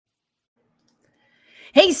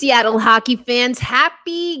Hey, Seattle hockey fans,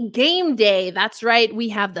 happy game day. That's right. We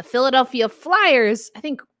have the Philadelphia Flyers. I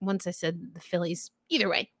think once I said the Phillies. Either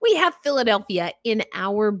way, we have Philadelphia in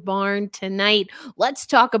our barn tonight. Let's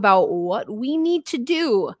talk about what we need to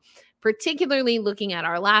do, particularly looking at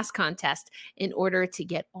our last contest in order to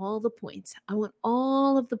get all the points. I want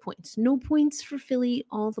all of the points. No points for Philly,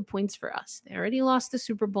 all the points for us. They already lost the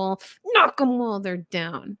Super Bowl. Knock them while they're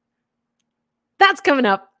down. That's coming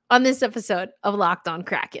up on this episode of Locked On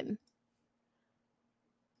Kraken.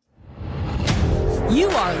 You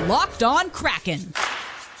are Locked On Kraken,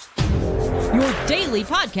 your daily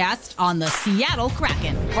podcast on the Seattle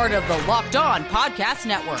Kraken, part of the Locked On Podcast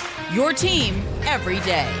Network, your team every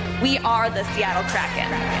day. We are the Seattle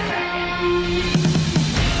Kraken.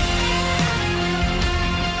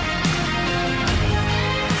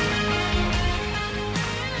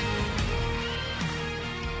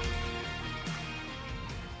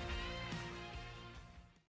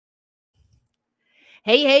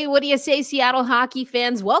 Hey, what do you say, Seattle hockey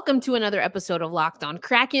fans? Welcome to another episode of Locked On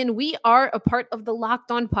Kraken. We are a part of the Locked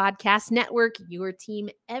On Podcast Network, your team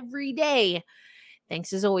every day.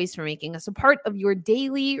 Thanks as always for making us a part of your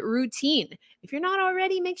daily routine. If you're not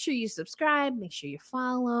already, make sure you subscribe, make sure you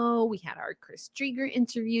follow. We had our Chris Drieger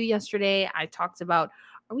interview yesterday. I talked about,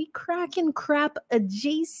 are we Kraken crap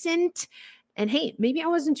adjacent? And hey, maybe I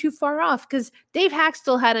wasn't too far off because Dave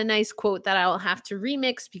Hakstol had a nice quote that I'll have to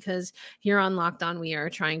remix because here on Locked On, we are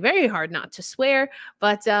trying very hard not to swear.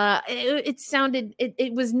 But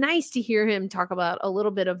it was nice to hear him talk about a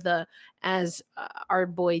little bit of the, as our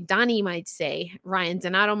boy Donnie might say, Ryan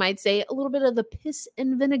Donato might say, a little bit of the piss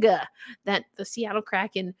and vinegar that the Seattle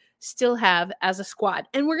Kraken still have as a squad.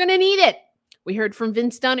 And we're going to need it. We heard from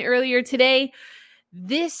Vince Dunn earlier today.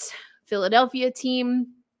 This Philadelphia team,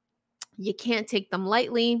 you can't take them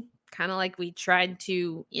lightly, kind of like we tried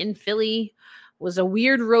to in Philly. Was a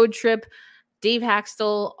weird road trip. Dave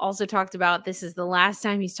Hakstol also talked about this is the last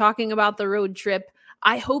time he's talking about the road trip.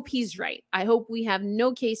 I hope he's right. I hope we have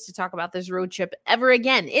no case to talk about this road trip ever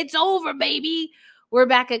again. It's over, baby. We're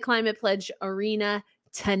back at Climate Pledge Arena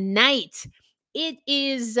tonight. It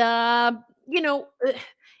is, there's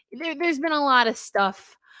been a lot of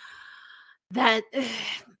stuff that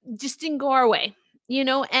just didn't go our way.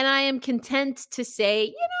 And I am content to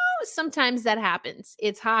say, sometimes that happens.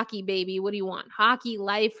 It's hockey, baby. What do you want? Hockey,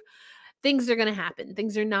 life, things are going to happen.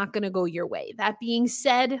 Things are not going to go your way. That being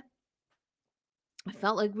said, I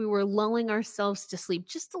felt like we were lulling ourselves to sleep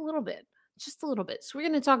just a little bit. So we're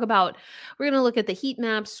going to look at the heat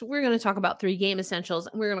maps. We're going to talk about 3 game essentials,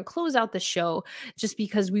 and we're going to close out the show just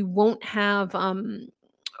because we won't have,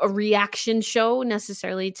 a reaction show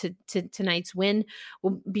necessarily to tonight's win.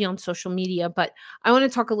 Will be on social media, but I want to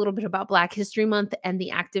talk a little bit about Black History Month and the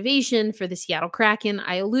activation for the Seattle Kraken.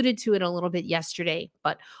 I alluded to it a little bit yesterday,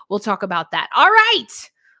 but we'll talk about that. All right,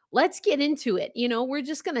 let's get into it. We're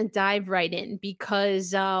just going to dive right in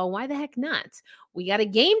because why the heck not? We got a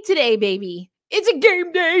game today, baby. It's a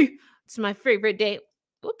game day. It's my favorite day.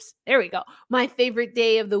 Oops, there we go. My favorite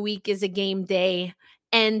day of the week is a game day.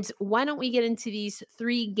 And why don't we get into these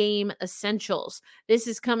 3 game essentials? This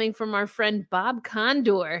is coming from our friend Bob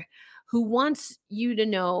Condor, who wants you to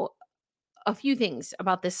know a few things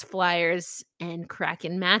about this Flyers and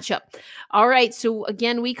Kraken matchup. All right. So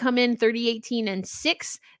again, we come in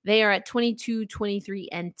 30-18-6. They are at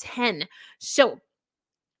 22-23-10. So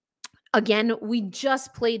again, we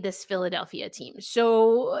just played this Philadelphia team.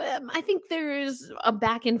 So I think there's a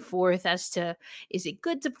back and forth as to, is it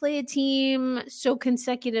good to play a team so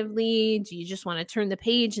consecutively? Do you just want to turn the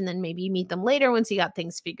page and then maybe meet them later once you got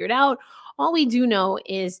things figured out? All we do know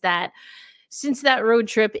is that since that road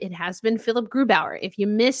trip, it has been Philipp Grubauer. If you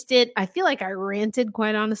missed it, I feel like I ranted,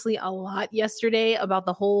 quite honestly, a lot yesterday about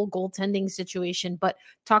the whole goaltending situation, but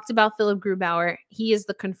talked about Philipp Grubauer. He is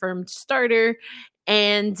the confirmed starter.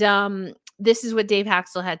 And this is what Dave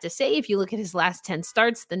Hakstol had to say. If you look at his last 10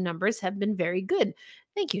 starts, the numbers have been very good.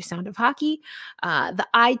 Thank you, Sound of Hockey. The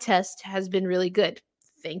eye test has been really good.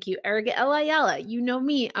 Thank you, Erica Ayala. You know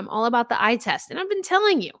me. I'm all about the eye test. And I've been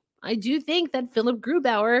telling you, I do think that Philipp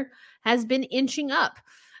Grubauer has been inching up.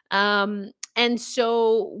 And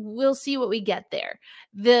so we'll see what we get there.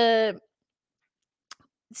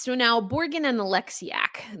 So now Borgen and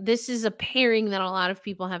Alexiak, this is a pairing that a lot of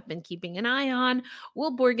people have been keeping an eye on.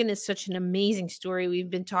 Will Borgen is such an amazing story. We've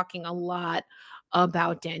been talking a lot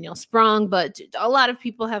about Daniel Sprong, but a lot of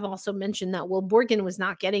people have also mentioned that Will Borgen was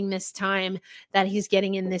not getting this time that he's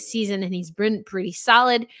getting in this season, and he's been pretty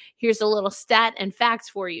solid. Here's a little stat and facts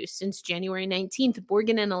for you. Since January 19th,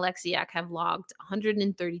 Borgen and Alexiak have logged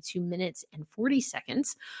 132 minutes and 40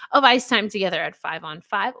 seconds of ice time together at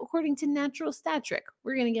 5-on-5, according to Natural Stat Trick.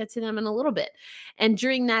 We're going to get to them in a little bit. And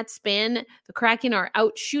during that span, the Kraken are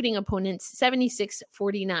out shooting opponents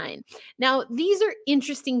 76-49. Now, these are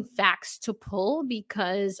interesting facts to pull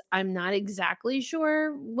because I'm not exactly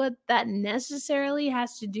sure what that necessarily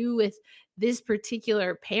has to do with this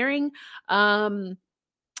particular pairing.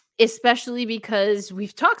 Especially because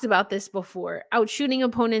we've talked about this before. Outshooting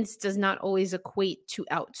opponents does not always equate to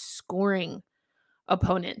outscoring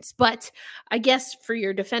opponents. But I guess for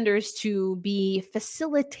your defenders to be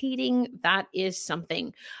facilitating, that is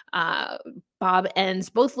something. Bob ends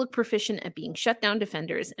both look proficient at being shutdown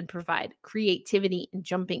defenders and provide creativity and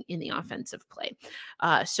jumping in the offensive play.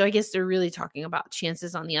 So I guess they're really talking about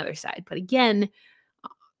chances on the other side. But again,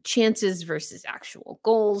 chances versus actual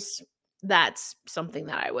goals, that's something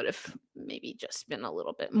that I would have maybe just been a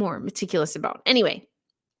little bit more meticulous about. Anyway,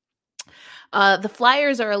 the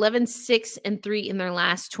Flyers are 11-6-3 in their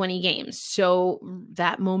last 20 games. So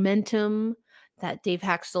that momentum that Dave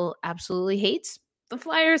Haxtell absolutely hates, the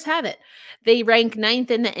Flyers have it. They rank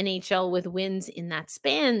 9th in the NHL with wins in that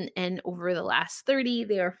span. And over the last 30,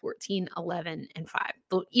 they are 14-11-5.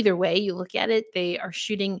 So either way you look at it, they are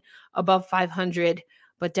shooting above 500,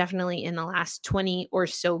 but definitely in the last 20 or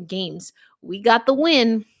so games, we got the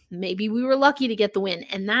win. Maybe we were lucky to get the win.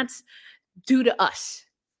 And that's due to us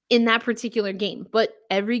in that particular game, but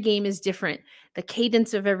every game is different. The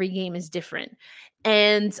cadence of every game is different.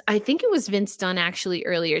 And I think it was Vince Dunn actually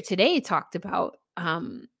earlier today talked about,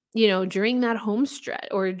 during that home stretch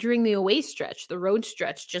or during the away stretch, the road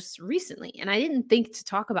stretch just recently. And I didn't think to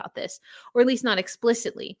talk about this, or at least not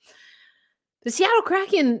explicitly. The Seattle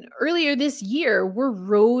Kraken earlier this year were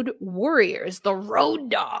road warriors, the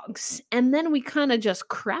road dogs. And then we kind of just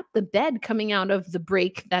crapped the bed coming out of the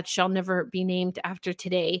break that shall never be named after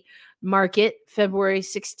today. Mark it, February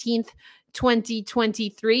 16th,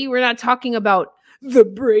 2023. We're not talking about the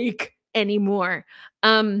break anymore.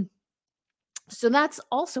 So that's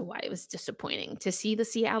also why it was disappointing to see the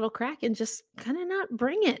Seattle Kraken just kind of not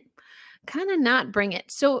bring it.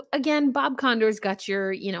 So again, Bob Condor's got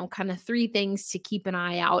your, kind of 3 things to keep an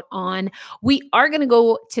eye out on. We are going to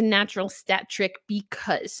go to Natural Stat Trick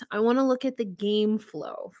because I want to look at the game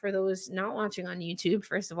flow. For those not watching on YouTube,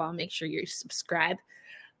 first of all, make sure you subscribe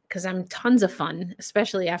because I'm tons of fun,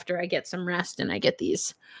 especially after I get some rest and I get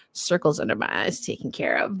these circles under my eyes taken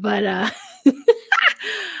care of. But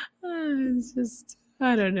it's just,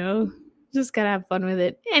 I don't know, just gotta have fun with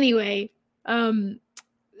it. Anyway,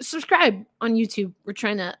 subscribe on YouTube. We're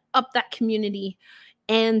trying to up that community.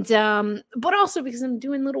 And but also because I'm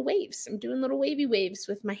doing little waves. I'm doing little wavy waves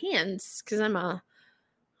with my hands because I'm a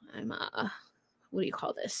what do you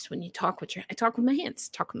call this? When you talk with I talk with my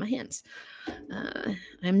hands.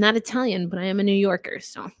 I'm not Italian, but I am a New Yorker.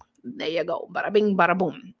 So there you go. Bada bing, bada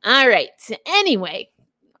boom. All right. Anyway,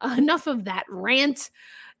 enough of that rant.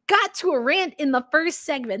 Got to a rant in the first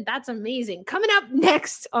segment. That's amazing. Coming up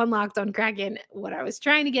next on Locked on Kraken, what I was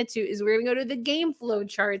trying to get to is we're going to go to the game flow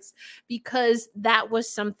charts because that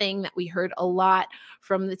was something that we heard a lot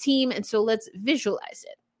from the team. And so let's visualize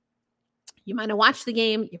it. You might have watched the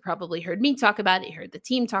game. You probably heard me talk about it. You heard the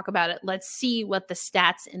team talk about it. Let's see what the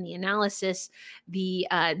stats and the analysis, the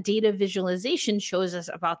data visualization shows us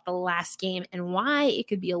about the last game and why it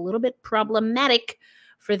could be a little bit problematic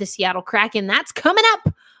for the Seattle Kraken. That's coming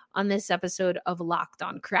up on this episode of Locked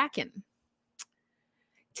on Kraken.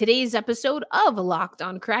 Today's episode of Locked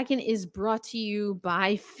on Kraken is brought to you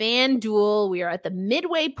by FanDuel. We are at the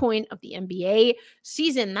midway point of the NBA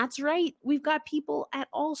season. That's right. We've got people at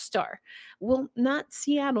All-Star. Well, not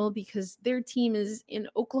Seattle because their team is in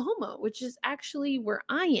Oklahoma, which is actually where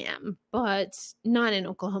I am, but not in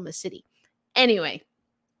Oklahoma City. Anyway,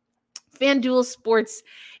 FanDuel Sports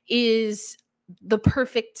is the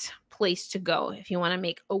perfect place to go if you want to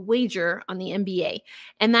make a wager on the NBA.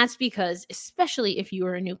 And that's because, especially if you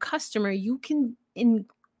are a new customer, you can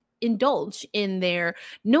indulge in their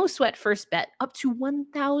no sweat first bet up to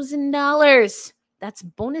 $1,000. That's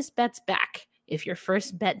bonus bets back if your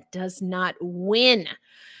first bet does not win.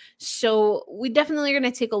 So we definitely are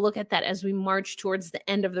going to take a look at that as we march towards the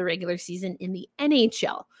end of the regular season in the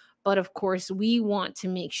NHL. But of course, we want to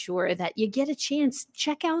make sure that you get a chance.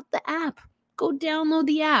 Check out the app. Go download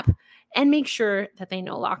the app and make sure that they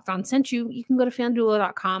know Locked On sent you. You can go to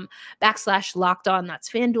FanDuel.com/Locked On. That's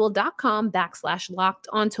FanDuel.com/Locked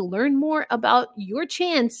On to learn more about your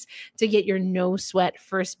chance to get your no sweat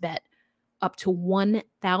first bet up to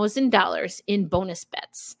 $1,000 in bonus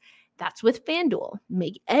bets. That's with FanDuel.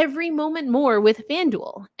 Make every moment more with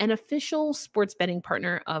FanDuel, an official sports betting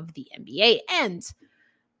partner of the NBA and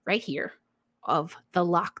right here of the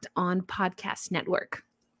Locked On Podcast Network.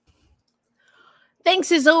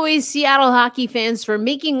 Thanks as always, Seattle hockey fans, for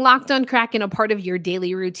making Locked On Kraken a part of your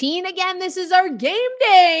daily routine. Again, this is our game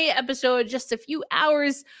day episode, just a few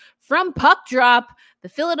hours from puck drop. The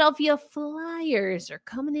Philadelphia Flyers are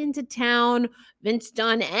coming into town. Vince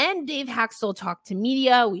Dunn and Dave Hakstol talk to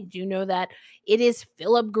media. We do know that it is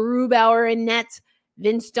Philip Grubauer in net.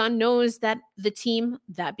 Vince Dunn knows that the team,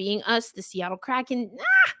 that being us, the Seattle Kraken,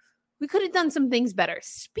 we could have done some things better.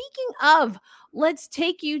 Speaking of, let's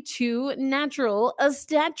take you to Natural, a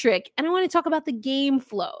stat trick. And I want to talk about the game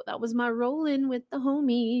flow. That was my roll-in with the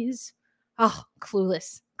homies. Oh,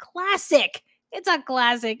 Clueless. Classic. It's a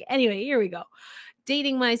classic. Anyway, here we go.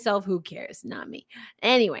 Dating myself, who cares? Not me.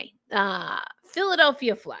 Anyway,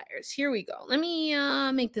 Philadelphia Flyers. Here we go. Let me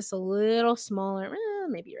make this a little smaller.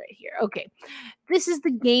 Maybe right here. Okay. This is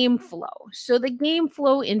the game flow. So the game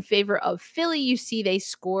flow in favor of Philly, you see they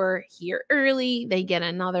score here early. They get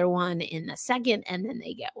another one in the second, and then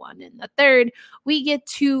they get one in the third. We get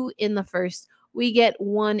two in the first. We get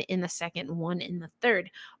one in the second, one in the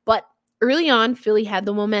third. But early on, Philly had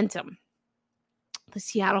the momentum. The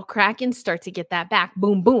Seattle Kraken start to get that back.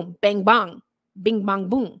 Boom, boom, bang, bang, bing, bang,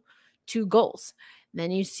 boom. 2 goals.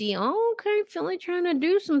 Then you see, oh, okay, Philly trying to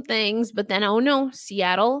do some things. But then, oh no,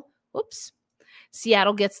 Seattle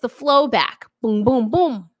gets the flow back. Boom, boom,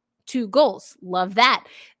 boom. 2 goals. Love that.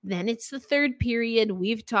 Then it's the third period.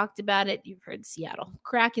 We've talked about it. You've heard Seattle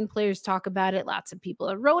Kraken players talk about it. Lots of people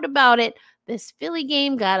have wrote about it. This Philly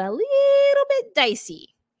game got a little bit dicey.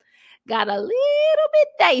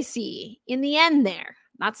 In the end there.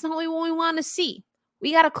 That's not what we want to see.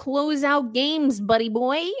 We got to close out games, buddy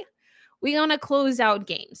boy. We're going to close out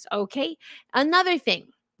games, okay? Another thing,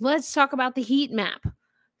 let's talk about the heat map.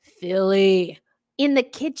 Philly, in the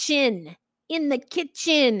kitchen.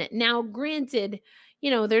 Now, granted,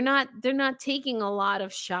 they're not taking a lot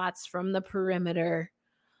of shots from the perimeter.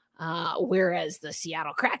 Whereas the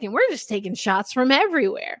Seattle Kraken, we're just taking shots from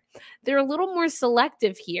everywhere. They're a little more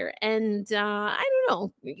selective here. And I don't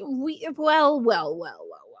know.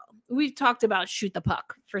 We've talked about shoot the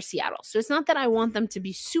puck for Seattle. So it's not that I want them to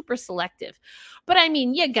be super selective. But I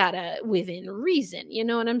mean, you gotta within reason. You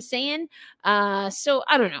know what I'm saying? So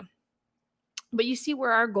I don't know. But you see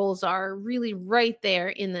where our goals are, really right there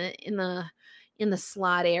in the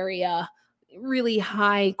slot area. Really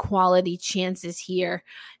high quality chances here.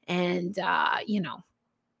 And, I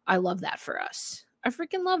love that for us. I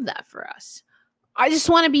freaking love that for us. I just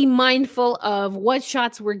want to be mindful of what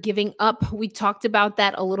shots we're giving up. We talked about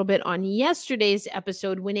that a little bit on yesterday's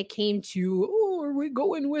episode when it came to, are we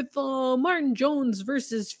going with Martin Jones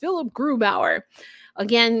versus Philip Grubauer?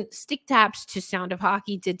 Again, Stick Taps to Sound of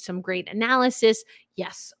Hockey did some great analysis.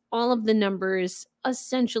 Yes, all of the numbers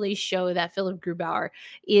essentially show that Philip Grubauer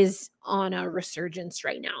is on a resurgence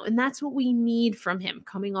right now. And that's what we need from him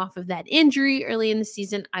coming off of that injury early in the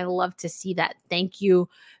season. I love to see that. Thank you,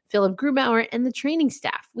 Philip Grubauer and the training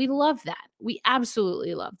staff. We love that. We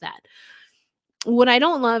absolutely love that. What I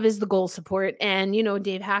don't love is the goal support. And,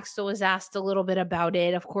 Dave Hakstol was asked a little bit about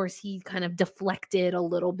it. Of course, he kind of deflected a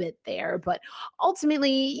little bit there. But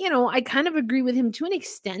ultimately, I kind of agree with him to an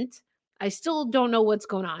extent. I still don't know what's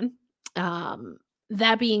going on.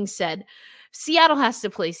 That being said, Seattle has to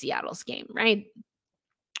play Seattle's game, right?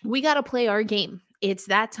 We got to play our game. It's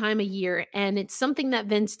that time of year. And it's something that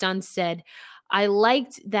Vince Dunn said. I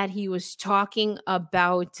liked that he was talking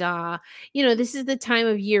about, this is the time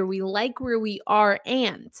of year. We like where we are,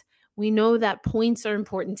 and we know that points are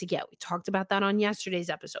important to get. We talked about that on yesterday's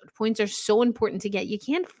episode. Points are so important to get. You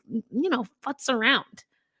can't, futz around.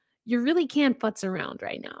 You really can't futz around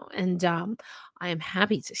right now. And I am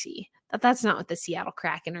happy to see that that's not what the Seattle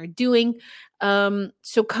Kraken are doing.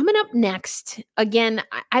 So coming up next, again,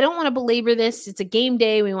 I don't want to belabor this. It's a game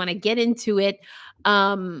day. We want to get into it.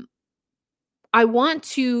 I want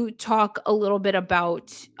to talk a little bit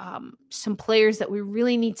about some players that we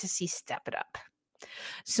really need to see step it up.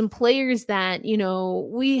 Some players that,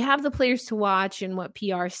 we have the players to watch and what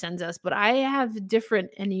PR sends us, but I have a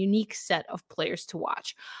different and unique set of players to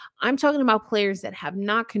watch. I'm talking about players that have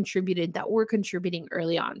not contributed, that were contributing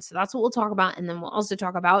early on. So that's what we'll talk about. And then we'll also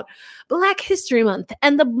talk about Black History Month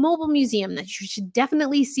and the Mobile Museum that you should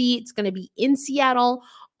definitely see. It's going to be in Seattle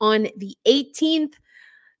on the 18th.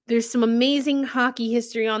 There's some amazing hockey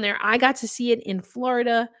history on there. I got to see it in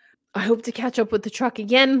Florida. I hope to catch up with the truck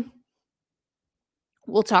again.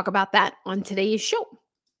 We'll talk about that on today's show.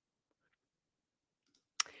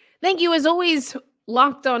 Thank you, as always,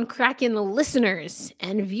 Locked On Kraken listeners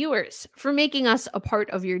and viewers, for making us a part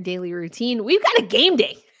of your daily routine. We've got a game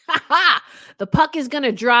day. The puck is going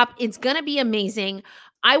to drop. It's going to be amazing.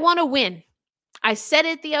 I want to win. I said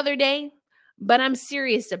it the other day, but I'm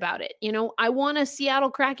serious about it. I want a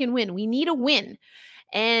Seattle Kraken win. We need a win.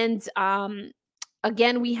 And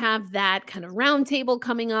again, we have that kind of roundtable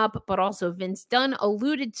coming up, but also Vince Dunn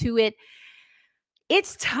alluded to it.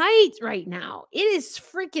 It's tight right now. It is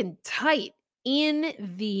freaking tight in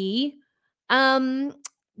the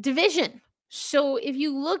division. So if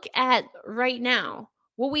you look at right now,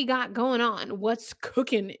 what we got going on, what's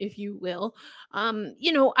cooking, if you will,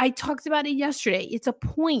 I talked about it yesterday. It's a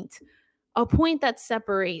point that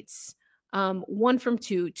separates 1 from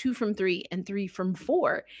 2, 2 from 3, and 3 from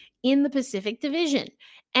 4 in the Pacific Division.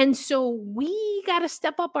 And so we got to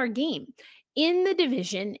step up our game in the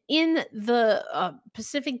division, in the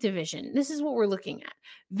Pacific Division. This is what we're looking at.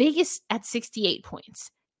 Vegas at 68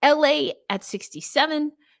 points, LA at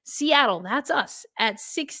 67, Seattle, that's us, at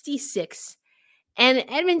 66, and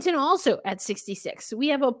Edmonton also at 66. So we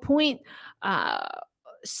have a point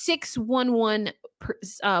 611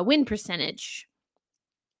 win percentage.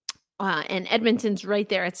 And Edmonton's right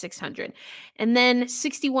there at 600. And then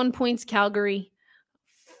 61 points, Calgary,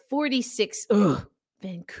 46,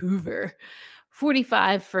 Vancouver,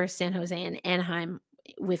 45 for San Jose, and Anaheim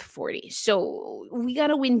with 40. So we got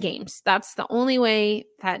to win games. That's the only way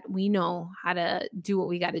that we know how to do what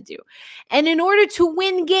we got to do. And in order to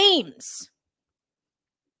win games,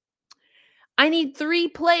 I need 3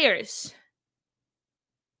 players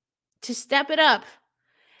to step it up.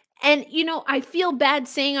 And, I feel bad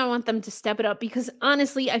saying I want them to step it up because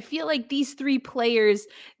honestly, I feel like these 3 players,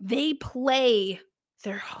 they play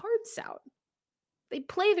their hearts out. They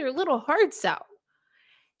play their little hearts out.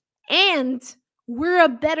 And we're a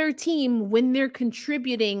better team when they're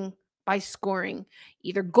contributing by scoring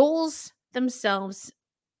either goals themselves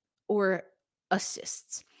or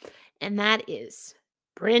assists. And that is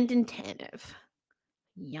Brandon Tanev,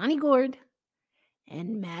 Yanni Gourde,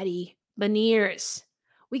 and Matty Beniers.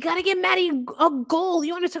 We got to get Matty a goal.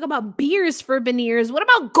 You want to talk about beers for Beniers? What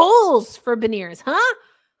about goals for Beniers, huh?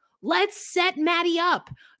 Let's set Matty up.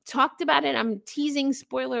 Talked about it. I'm teasing,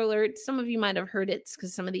 spoiler alert. Some of you might have heard it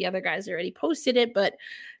because some of the other guys already posted it. But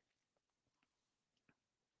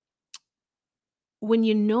when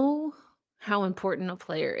you know how important a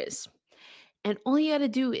player is, and all you got to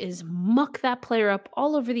do is muck that player up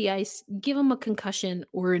all over the ice, give him a concussion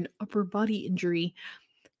or an upper body injury,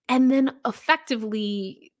 and then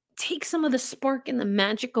effectively take some of the spark and the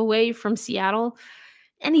magic away from Seattle.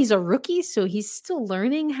 And he's a rookie, so he's still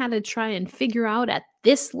learning how to try and figure out at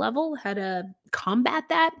this level how to combat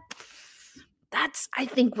that. That's, I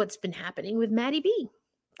think, what's been happening with Matty B.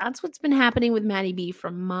 That's what's been happening with Matty B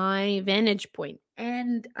from my vantage point.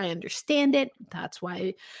 And I understand it. That's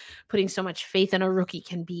why putting so much faith in a rookie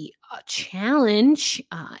can be a challenge.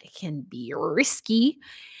 It can be risky.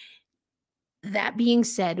 That being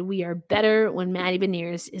said, we are better when Matty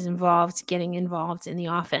Beniers is getting involved in the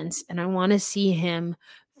offense. And I want to see him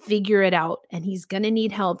figure it out. And he's going to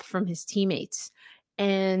need help from his teammates.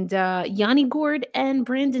 And Yanni Gourde and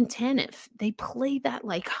Brandon Tanev, they play that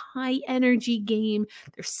like high energy game.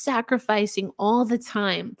 They're sacrificing all the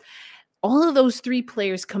time. All of those 3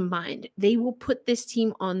 players combined, they will put this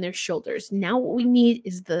team on their shoulders. Now what we need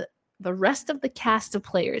is the rest of the cast of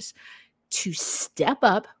players to step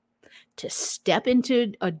up, to step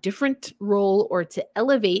into a different role or to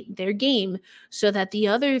elevate their game so that the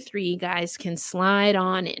other 3 guys can slide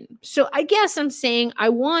on in. So I guess I'm saying I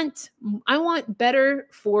want better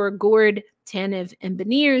for Gourde, Tanev, and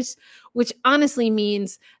Beniers, which honestly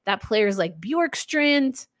means that players like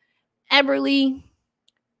Bjorkstrand, Eberle,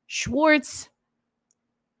 Schwartz,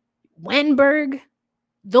 Wenberg,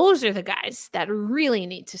 those are the guys that really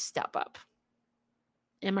need to step up.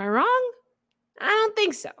 Am I wrong? I don't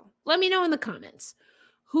think so. Let me know in the comments.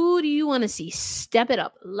 Who do you want to see step it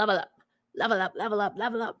up, level up, level up, level up,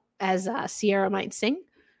 level up, as Sierra might sing,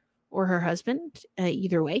 or her husband,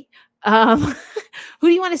 either way. Who do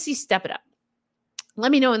you want to see step it up?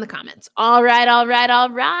 Let me know in the comments. All right.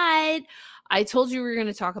 I told you we were going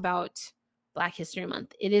to talk about Black History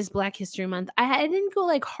Month. It is Black History Month. I didn't go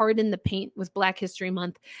like hard in the paint with Black History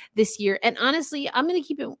Month this year. And honestly, I'm going to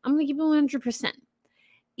keep it 100%.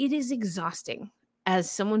 It is exhausting as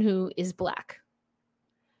someone who is Black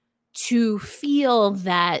to feel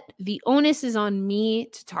that the onus is on me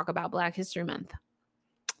to talk about Black History Month.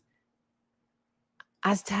 I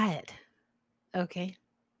was tired. Okay.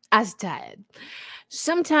 I was tired.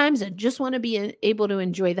 Sometimes I just want to be able to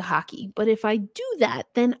enjoy the hockey. But if I do that,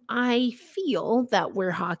 then I feel that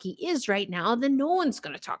where hockey is right now, then no one's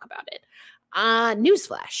going to talk about it.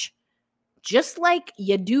 Newsflash. Just like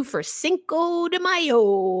you do for Cinco de Mayo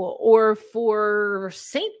or for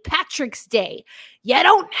St. Patrick's Day, you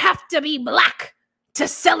don't have to be black to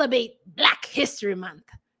celebrate Black History Month.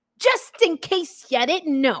 Just in case you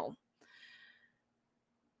didn't know.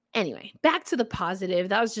 Anyway, back to the positive.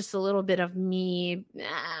 That was just a little bit of me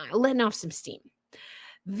letting off some steam.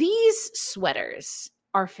 These sweaters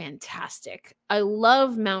are fantastic. I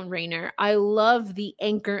love Mount Rainier. I love the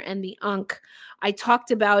anchor and the ankh. I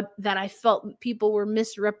talked about that. I felt people were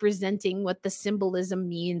misrepresenting what the symbolism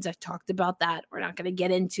means. I talked about that. We're not going to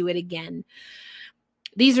get into it again.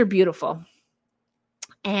 These are beautiful.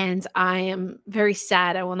 And I am very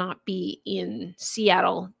sad I will not be in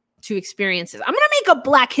Seattle to experience this. I'm going to make a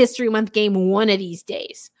Black History Month game one of these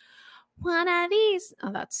days. One of these.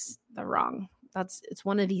 Oh, that's the wrong. It's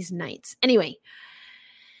one of these nights. Anyway,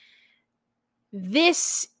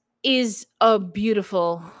 this is a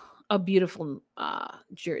beautiful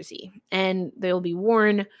jersey, and they'll be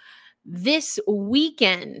worn this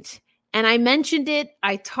weekend. And I mentioned it.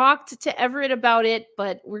 I talked to Everett about it,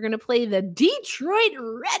 but we're going to play the Detroit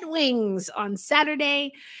Red Wings on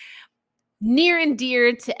Saturday. Near and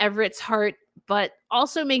dear to Everett's heart, but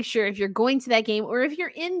also make sure if you're going to that game or if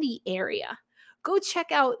you're in the area, go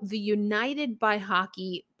check out the United by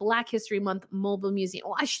Hockey Black History Month Mobile Museum.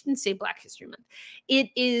 Well, I shouldn't say Black History Month.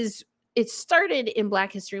 It started in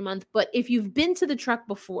Black History Month, but if you've been to the truck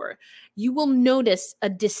before, you will notice a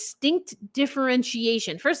distinct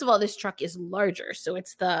differentiation. First of all, this truck is larger. So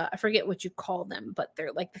it's I forget what you call them, but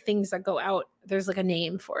they're like the things that go out. There's like a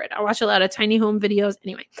name for it. I watch a lot of tiny home videos.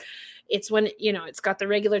 Anyway, it's when, it's got the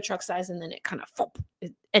regular truck size and then it kind of,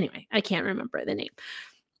 anyway, I can't remember the name.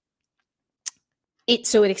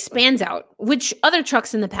 So it expands out, which other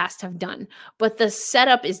trucks in the past have done, but the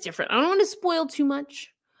setup is different. I don't want to spoil too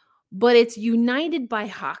much, but it's United by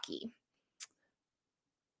Hockey.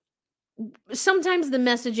 Sometimes the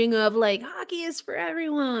messaging of like hockey is for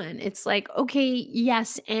everyone. It's like, okay,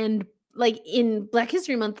 yes. And like in Black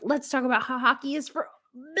History Month, let's talk about how hockey is for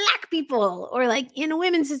Black people, or like in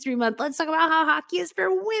Women's History Month, let's talk about how hockey is for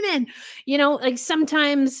women. Like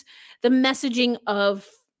sometimes the messaging of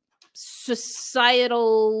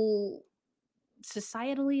societally,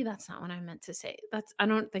 that's not what I meant to say. I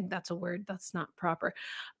don't think that's a word. That's not proper.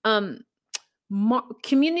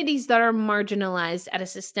 Communities that are marginalized at a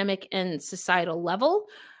systemic and societal level,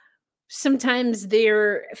 sometimes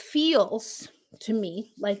there feels to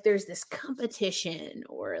me like there's this competition,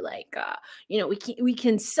 or like we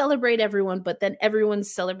can celebrate everyone, but then everyone's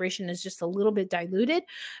celebration is just a little bit diluted.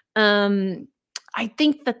 I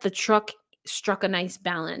think that the truck struck a nice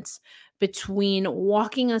balance between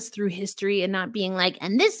walking us through history and not being like,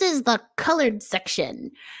 and this is the colored section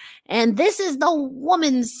and this is the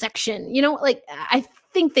woman's section. I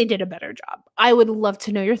think they did a better job. I would love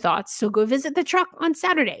to know your thoughts. So go visit the truck on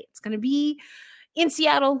Saturday. It's going to be in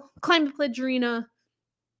Seattle, Climate Pledge Arena.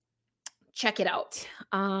 Check it out.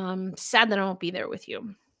 Sad that I won't be there with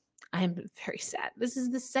you. I am very sad. This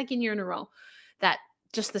is the second year in a row that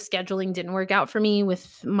just the scheduling didn't work out for me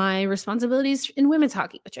with my responsibilities in women's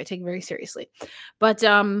hockey, which I take very seriously. But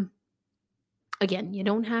again, you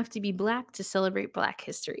don't have to be Black to celebrate Black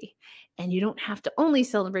history. And you don't have to only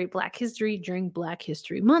celebrate Black history during Black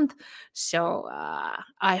History Month. So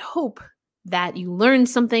I hope that you learned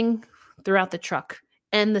something throughout the truck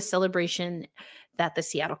and the celebration that the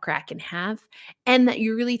Seattle Kraken have, and that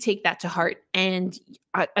you really take that to heart. And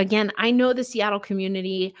again, I know the Seattle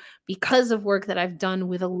community because of work that I've done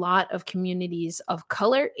with a lot of communities of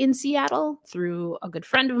color in Seattle through a good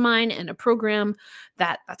friend of mine and a program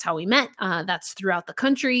that's how we met. That's throughout the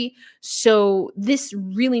country. So this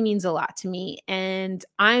really means a lot to me. And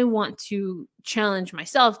I want to challenge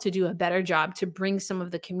myself to do a better job to bring some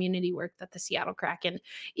of the community work that the Seattle Kraken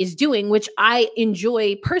is doing, which I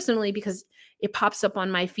enjoy personally because it pops up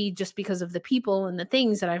on my feed just because of the people and the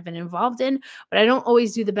things that I've been involved in, but I don't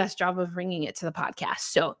always do the best job of bringing it to the podcast.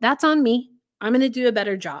 So that's on me. I'm going to do a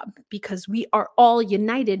better job because we are all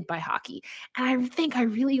united by hockey. And I think I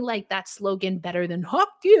really like that slogan better than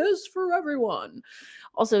hockey is for everyone.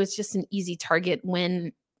 Also, it's just an easy target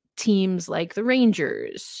when teams like the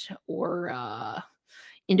Rangers or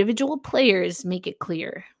individual players make it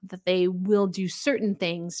clear that they will do certain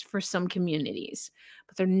things for some communities,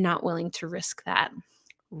 but they're not willing to risk that.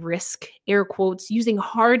 Risk, air quotes, using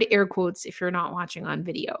hard air quotes if you're not watching on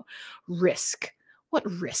video. Risk. What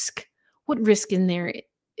risk? What risk in there?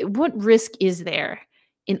 What risk is there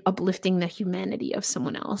in uplifting the humanity of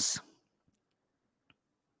someone else.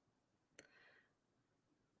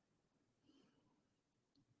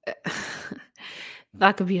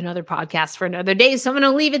 That could be another podcast for another day, so I'm going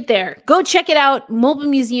to leave it there. Go check it out. Mobile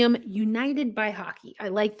Museum, United by Hockey. I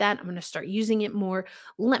like that. I'm going to start using it more.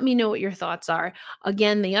 Let me know what your thoughts are.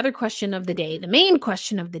 Again, the other question of the day, the main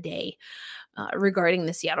question of the day regarding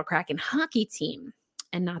the Seattle Kraken hockey team,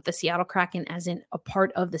 and not the Seattle Kraken as in a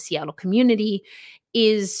part of the Seattle community,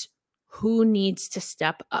 is who needs to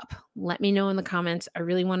step up? Let me know in the comments. I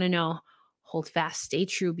really want to know. Hold fast, stay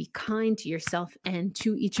true, be kind to yourself and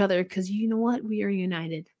to each other, because you know what? We are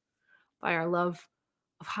united by our love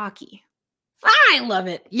of hockey. I love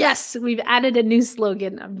it. Yes, we've added a new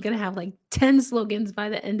slogan. I'm going to have like 10 slogans by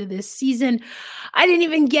the end of this season. I didn't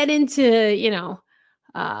even get into,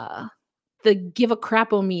 the give a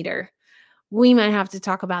crap-o-meter. We might have to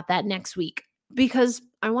talk about that next week, because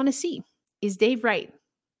I want to see, is Dave right?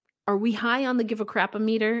 Are we high on the give a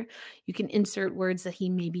crap-o-meter? You can insert words that he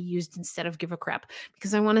maybe used instead of give a crap,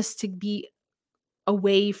 because I want us to be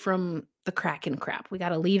away from the Kraken crap. We got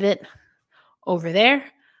to leave it over there.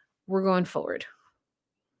 We're going forward.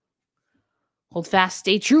 Hold fast,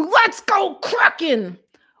 stay true. Let's go Kraken!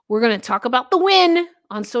 We're going to talk about the win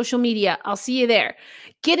on social media. I'll see you there.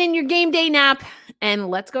 Get in your game day nap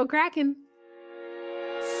and let's go Kraken.